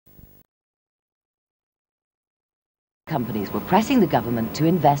companies were pressing the government to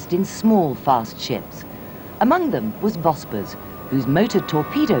invest in small, fast ships. Among them was Vosper's, whose motor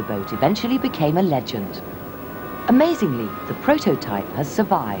torpedo boat eventually became a legend. Amazingly, the prototype has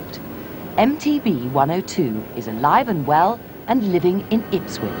survived. MTB102 is alive and well and living in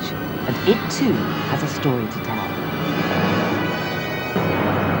Ipswich, and it too has a story to tell.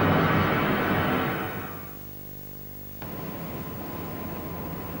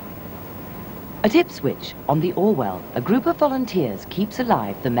 At Ipswich, on the Orwell, a group of volunteers keeps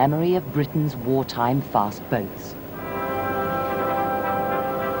alive the memory of Britain's wartime fast boats.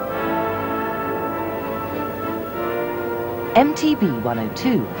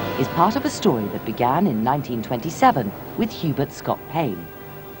 MTB102 is part of a story that began in 1927 with Hubert Scott Payne.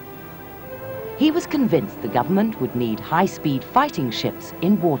 He was convinced the government would need high-speed fighting ships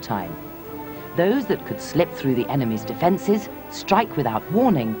in wartime. Those that could slip through the enemy's defences, strike without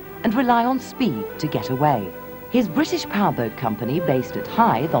warning, and rely on speed to get away. His British powerboat company, based at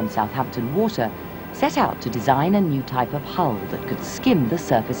Hythe on Southampton Water, set out to design a new type of hull that could skim the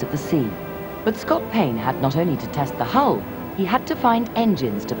surface of the sea. But Scott Payne had not only to test the hull, he had to find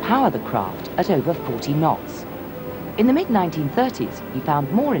engines to power the craft at over 40 knots. In the mid-1930s, he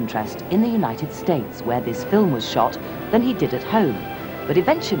found more interest in the United States, where this film was shot, than he did at home. But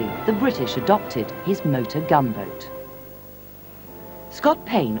eventually, the British adopted his motor gunboat. Scott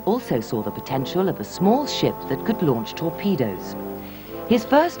Payne also saw the potential of a small ship that could launch torpedoes. His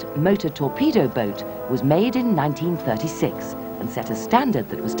first motor torpedo boat was made in 1936 and set a standard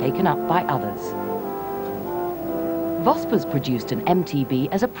that was taken up by others. Vosper's produced an MTB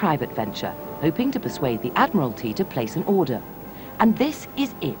as a private venture, hoping to persuade the Admiralty to place an order. And this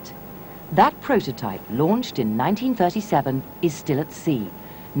is it. That prototype, launched in 1937, is still at sea,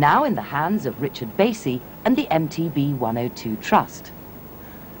 now in the hands of Richard Basey and the MTB102 Trust.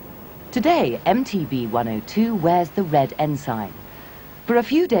 Today, MTB102 wears the red ensign. For a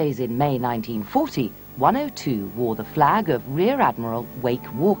few days in May 1940, 102 wore the flag of Rear Admiral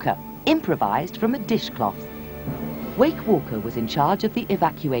Wake Walker, improvised from a dishcloth. Wake Walker was in charge of the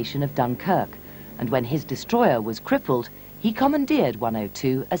evacuation of Dunkirk, and when his destroyer was crippled, he commandeered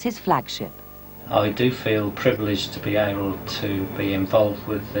 102 as his flagship. I do feel privileged to be able to be involved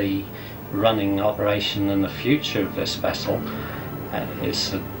with the running operation and the future of this vessel.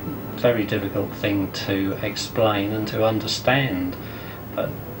 It's a very difficult thing to explain and to understand, but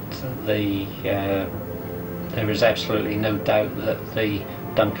there is absolutely no doubt that the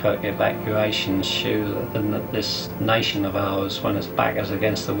Dunkirk evacuations show that this nation of ours, when its back is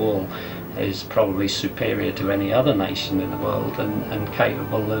against the wall, is probably superior to any other nation in the world and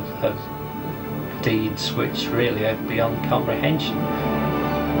capable of deeds which really are beyond comprehension.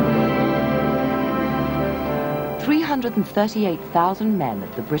 338,000 men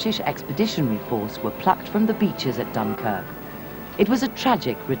of the British Expeditionary Force were plucked from the beaches at Dunkirk. It was a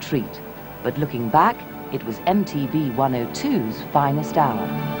tragic retreat, but looking back, it was MTB102's finest hour.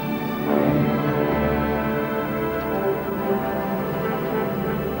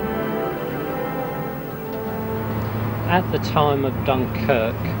 At the time of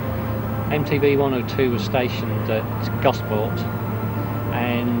Dunkirk, MTB102 was stationed at Gosport,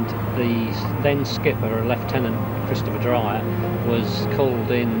 and the then skipper, Lieutenant Christopher Dreyer, was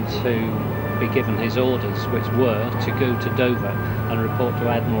called in to be given his orders, which were to go to Dover and report to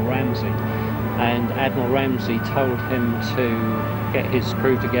Admiral Ramsay. And Admiral Ramsay told him to get his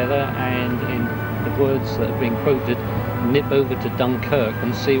crew together and, in the words that have been quoted, nip over to Dunkirk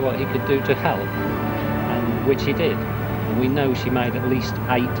and see what he could do to help, and which he did. And we know she made at least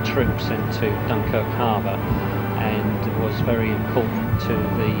 8 trips into Dunkirk Harbour and was very important to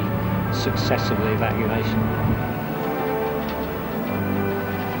the success of the evacuation.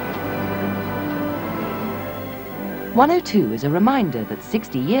 102 is a reminder that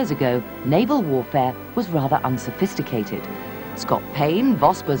 60 years ago, naval warfare was rather unsophisticated. Scott Payne,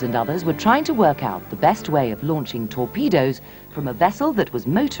 Vosper's and others were trying to work out the best way of launching torpedoes from a vessel that was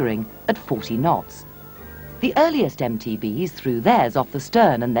motoring at 40 knots. The earliest MTBs threw theirs off the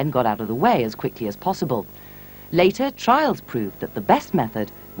stern and then got out of the way as quickly as possible. Later, trials proved that the best method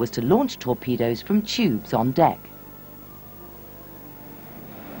was to launch torpedoes from tubes on deck.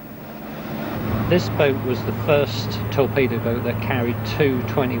 This boat was the first torpedo boat that carried 2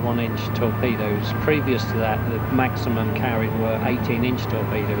 21-inch torpedoes. Previous to that, the maximum carried were 18-inch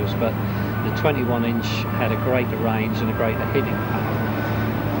torpedoes, but the 21-inch had a greater range and a greater hitting power.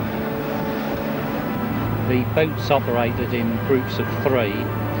 The boats operated in groups of 3.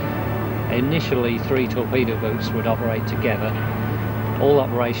 Initially, 3 torpedo boats would operate together. All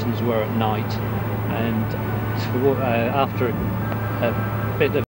operations were at night, and after a bit of